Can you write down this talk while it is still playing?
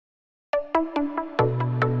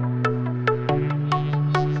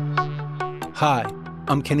Hi,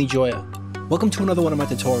 I'm Kenny Joya. Welcome to another one of my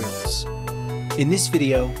tutorials. In this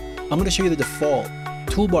video, I'm going to show you the default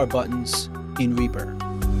toolbar buttons in Reaper.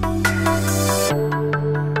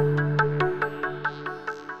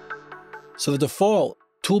 So the default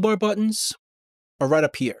toolbar buttons are right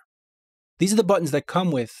up here. These are the buttons that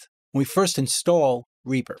come with when we first install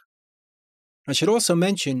Reaper. I should also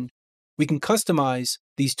mention we can customize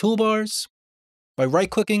these toolbars by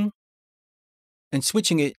right-clicking and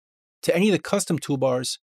switching it to any of the custom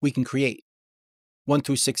toolbars we can create, 1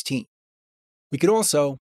 through 16. We could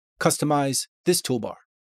also customize this toolbar,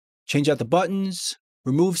 change out the buttons,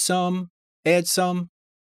 remove some, add some,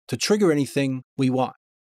 to trigger anything we want.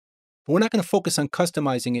 But we're not going to focus on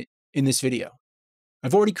customizing it in this video.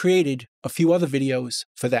 I've already created a few other videos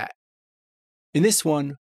for that. In this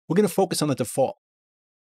one, we're going to focus on the default.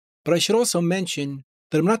 But I should also mention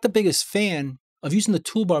that I'm not the biggest fan of using the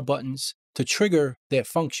toolbar buttons to trigger their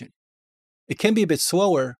function. It can be a bit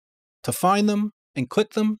slower to find them and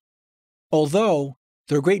click them, although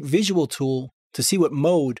they're a great visual tool to see what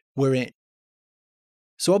mode we're in.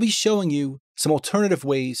 So I'll be showing you some alternative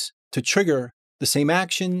ways to trigger the same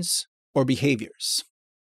actions or behaviors.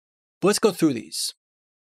 But let's go through these.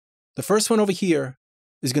 The first one over here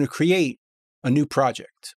is going to create a new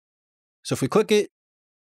project. So if we click it,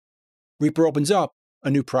 Reaper opens up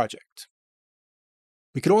a new project.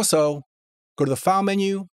 We could also go to the File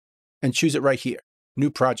menu and choose it right here, New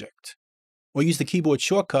Project. Or use the keyboard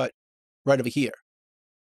shortcut right over here.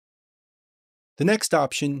 The next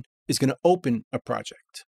option is going to open a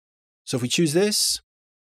project. So if we choose this,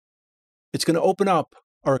 it's going to open up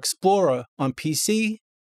our Explorer on PC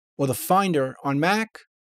or the Finder on Mac,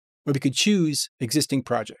 where we could choose existing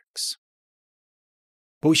projects.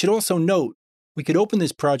 But we should also note, we could open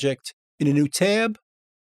this project in a new tab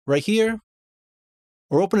right here,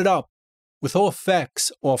 or open it up with all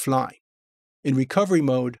effects offline, in recovery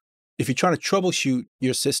mode if you're trying to troubleshoot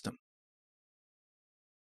your system.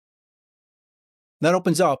 That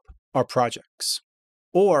opens up our projects.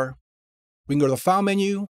 Or we can go to the File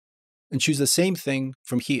menu and choose the same thing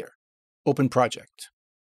from here, Open Project,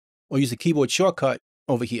 or use the keyboard shortcut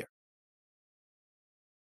over here.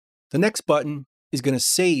 The next button is going to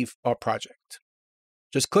save our project.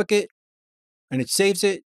 Just click it, and it saves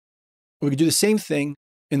it. We can do the same thing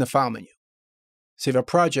in the File menu. Save our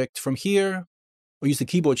project from here, or use the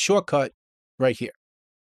keyboard shortcut right here.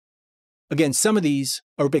 Again, some of these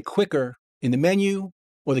are a bit quicker in the menu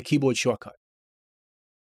or the keyboard shortcut.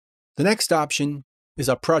 The next option is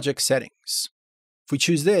our project settings. If we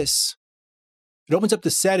choose this, it opens up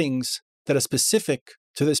the settings that are specific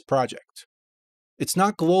to this project. It's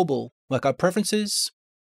not global like our preferences,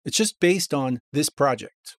 it's just based on this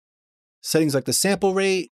project. Settings like the sample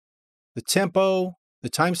rate, the tempo, the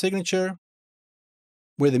time signature,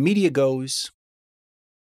 where the media goes,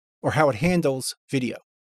 or how it handles video.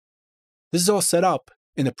 This is all set up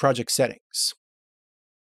in the project settings.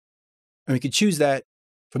 And we can choose that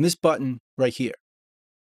from this button right here.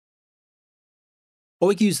 Or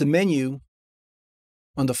we can use the menu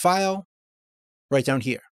on the file right down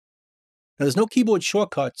here. Now there's no keyboard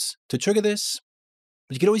shortcuts to trigger this,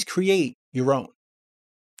 but you can always create your own.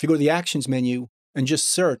 If you go to the Actions menu and just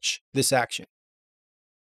search this action.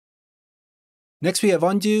 Next we have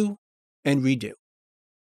Undo and Redo.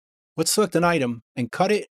 Let's select an item and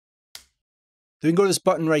cut it. Then we can go to this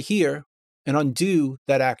button right here and undo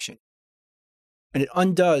that action. And it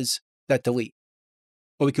undoes that delete.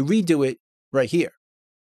 Or we could redo it right here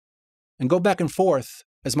and go back and forth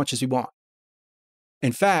as much as we want.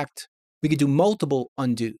 In fact, we could do multiple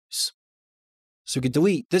undos. So we could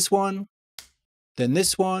delete this one, then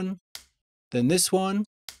this one, then this one,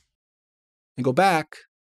 and go back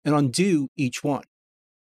and undo each one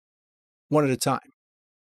at a time,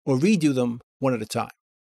 or redo them one at a time.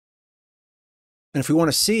 And if we want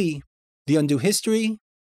to see the undo history,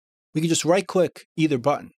 we can just right-click either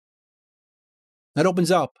button. That opens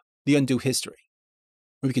up the undo history,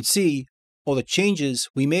 where we can see all the changes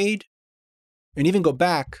we made, and even go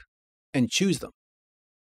back and choose them.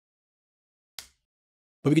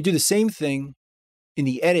 But we could do the same thing in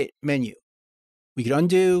the Edit menu. We could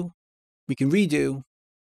undo, we can redo,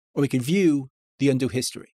 or we can view the undo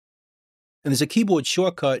history. And there's a keyboard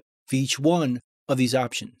shortcut for each one of these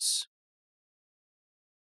options.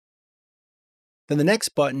 Then the next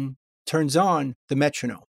button turns on the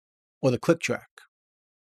metronome, or the click track.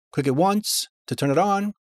 Click it once to turn it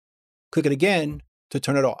on, click it again to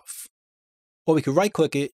turn it off. Or we could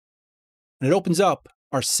right-click it, and it opens up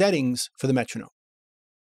our settings for the metronome.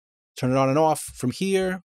 Turn it on and off from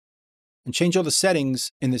here, and change all the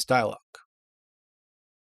settings in this dialog.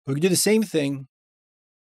 We can do the same thing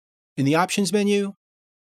in the options menu,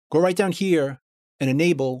 go right down here and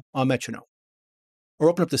enable our metronome, or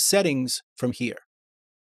open up the settings from here.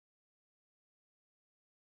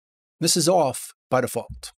 This is off by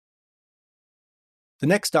default. The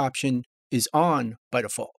next option is on by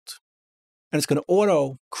default, and it's going to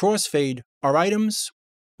auto crossfade our items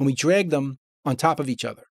when we drag them on top of each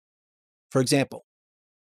other. For example,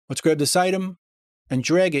 let's grab this item and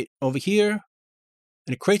drag it over here,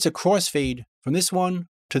 and it creates a crossfade from this one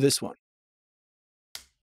to this one.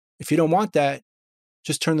 If you don't want that,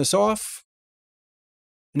 just turn this off,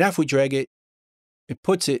 and now if we drag it, it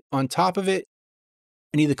puts it on top of it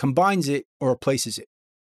and either combines it or replaces it.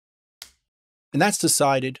 And that's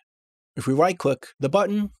decided if we right-click the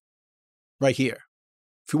button right here,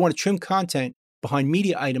 if we want to trim content behind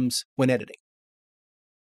media items when editing.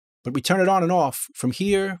 But we turn it on and off from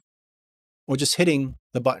here or just hitting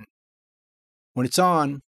the button. When it's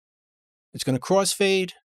on, it's going to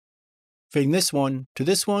crossfade, fading this one to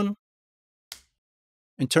this one,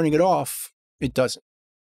 and turning it off, it doesn't.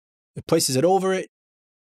 It places it over it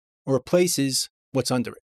or replaces what's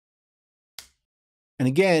under it. And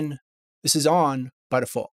again, this is on by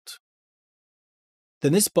default.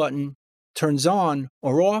 Then this button turns on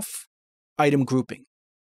or off item grouping.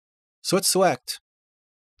 So let's select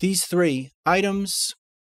these three items,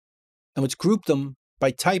 and let's group them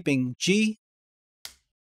by typing G.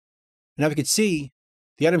 And now we can see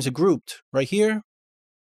the items are grouped right here.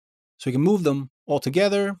 So we can move them all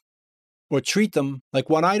together or treat them like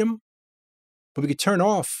one item, but we could turn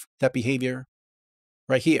off that behavior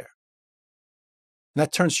right here. And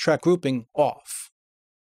that turns track grouping off.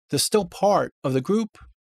 They're still part of the group,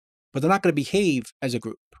 but they're not going to behave as a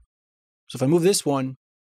group. So if I move this one,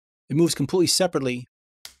 it moves completely separately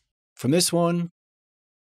from this one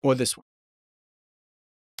or this one.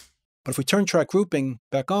 But if we turn track grouping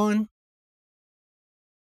back on,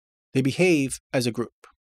 they behave as a group.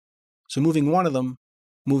 So moving one of them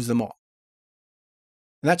moves them all.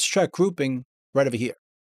 And that's track grouping right over here.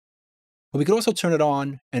 But we could also turn it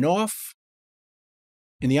on and off.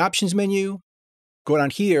 In the options menu, go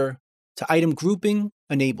down here to item grouping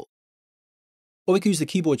enable. Or we can use the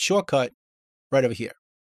keyboard shortcut right over here,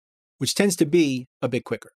 which tends to be a bit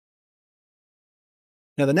quicker.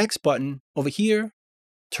 Now the next button over here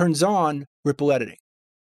turns on ripple editing.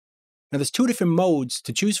 Now there's two different modes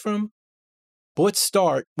to choose from, but let's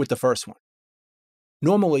start with the first one.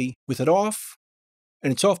 Normally with it off,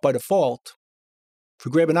 and it's off by default, if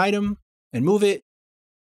we grab an item and move it,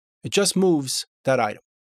 it just moves that item.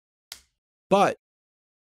 But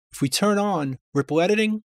if we turn on ripple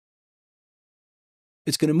editing,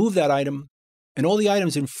 it's going to move that item and all the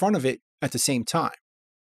items in front of it at the same time,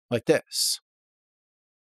 like this.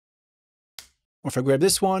 Or if I grab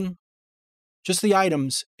this one, just the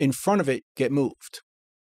items in front of it get moved,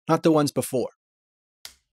 not the ones before,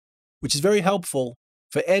 which is very helpful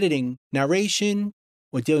for editing narration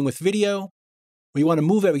or dealing with video where you want to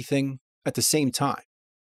move everything at the same time.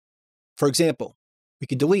 For example, we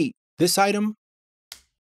can delete this item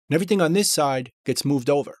and everything on this side gets moved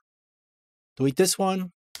over. Delete this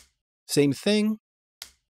one, same thing.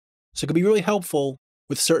 So it can be really helpful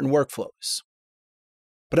with certain workflows.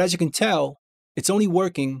 But as you can tell, it's only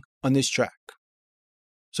working on this track.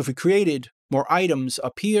 So if we created more items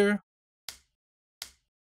up here,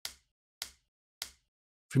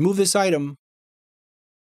 if we move this item,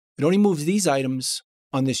 it only moves these items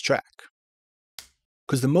on this track,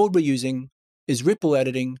 because the mode we're using is ripple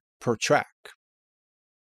editing per track.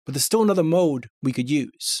 But there's still another mode we could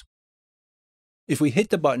use. If we hit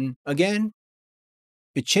the button again,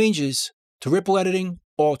 it changes to ripple editing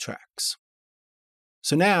all tracks.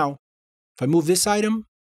 So now, if I move this item,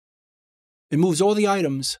 it moves all the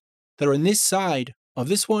items that are on this side of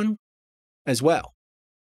this one as well.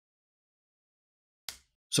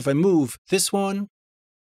 So if I move this one,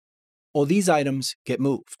 all these items get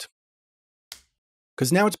moved,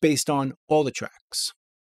 because now it's based on all the tracks.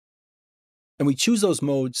 And we choose those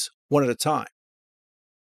modes one at a time.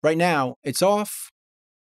 Right now, it's off.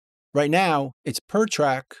 Right now, it's per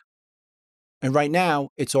track. And right now,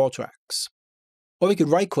 it's all tracks. Or we could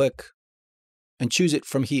right-click and choose it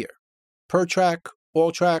from here. Per track,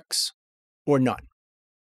 all tracks, or none.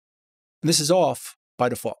 And this is off by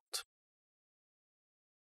default.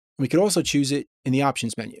 We could also choose it in the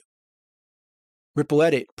options menu. Ripple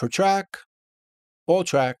edit per track, all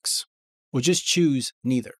tracks, or just choose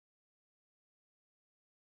neither.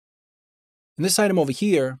 And this item over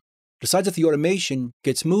here decides if the automation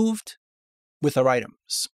gets moved with our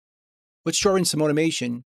items. Let's draw in some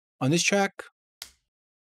automation on this track.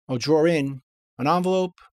 I'll draw in an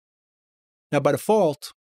envelope. Now by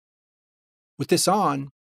default, with this on,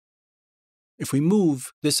 if we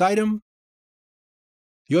move this item,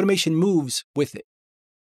 the automation moves with it.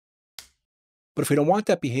 But if we don't want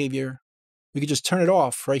that behavior, we could just turn it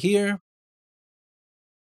off right here.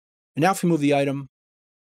 And now if we move the item,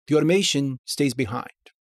 the automation stays behind.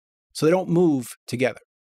 So they don't move together.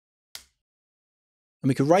 And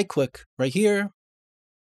we could right-click right here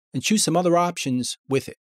and choose some other options with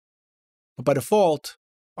it. But by default,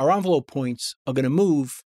 our envelope points are going to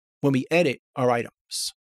move when we edit our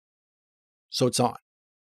items. So it's on.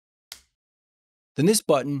 Then this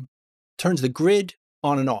button turns the grid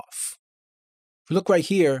on and off. If we look right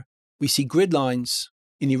here, we see grid lines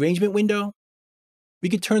in the arrangement window. We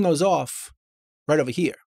could turn those off right over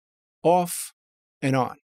here, off and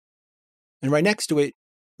on. And right next to it,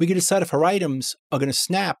 we can decide if our items are going to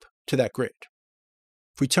snap to that grid.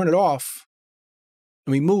 If we turn it off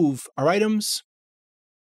and we move our items,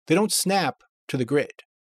 they don't snap to the grid.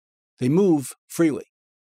 They move freely.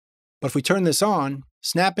 But if we turn this on,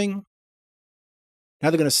 snapping, now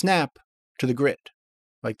they're going to snap to the grid,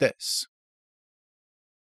 like this.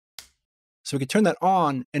 So we can turn that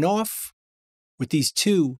on and off with these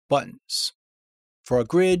two buttons, for our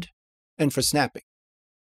grid and for snapping.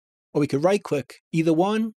 Or we could right-click either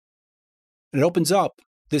one, and it opens up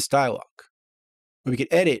this dialog, where we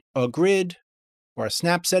could edit our grid or our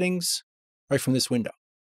snap settings right from this window.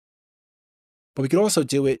 But we could also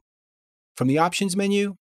do it from the options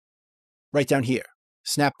menu, right down here,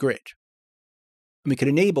 Snap Grid. And we could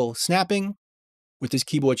enable snapping with this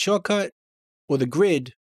keyboard shortcut, or the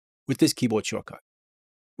grid with this keyboard shortcut,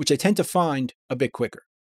 which I tend to find a bit quicker.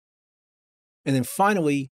 And then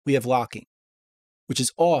finally, we have locking, which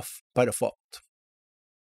is off by default.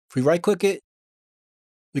 If we right-click it,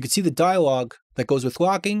 we can see the dialog that goes with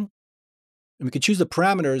locking, and we can choose the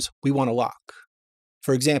parameters we want to lock.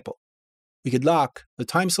 For example, we could lock the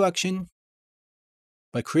time selection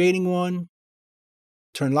by creating one,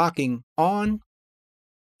 turn locking on.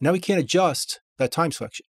 Now we can't adjust that time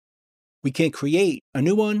selection. We can't create a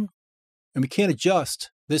new one, and we can't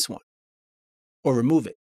adjust this one or remove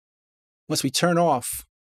it unless we turn off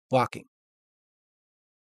locking.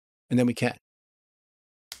 And then we can.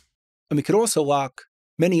 And we could also lock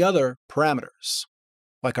many other parameters,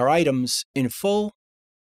 like our items in full.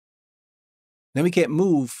 Then we can't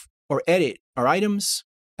move or edit our items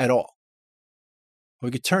at all. We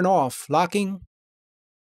could turn off locking,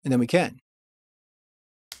 and then we can.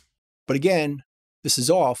 But again, this is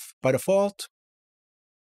off by default.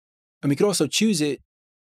 And we could also choose it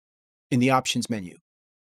in the options menu.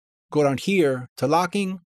 Go down here to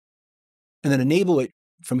locking, and then enable it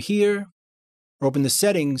from here, or open the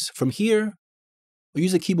settings from here, or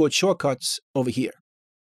use the keyboard shortcuts over here,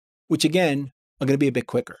 which again are going to be a bit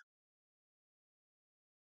quicker.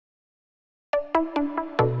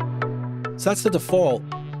 So that's the default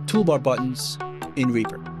toolbar buttons in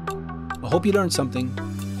Reaper. I hope you learned something,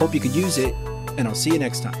 hope you could use it, and I'll see you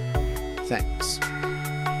next time. Thanks.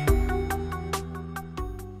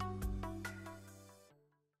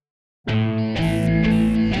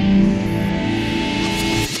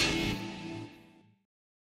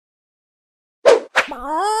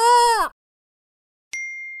 Bye.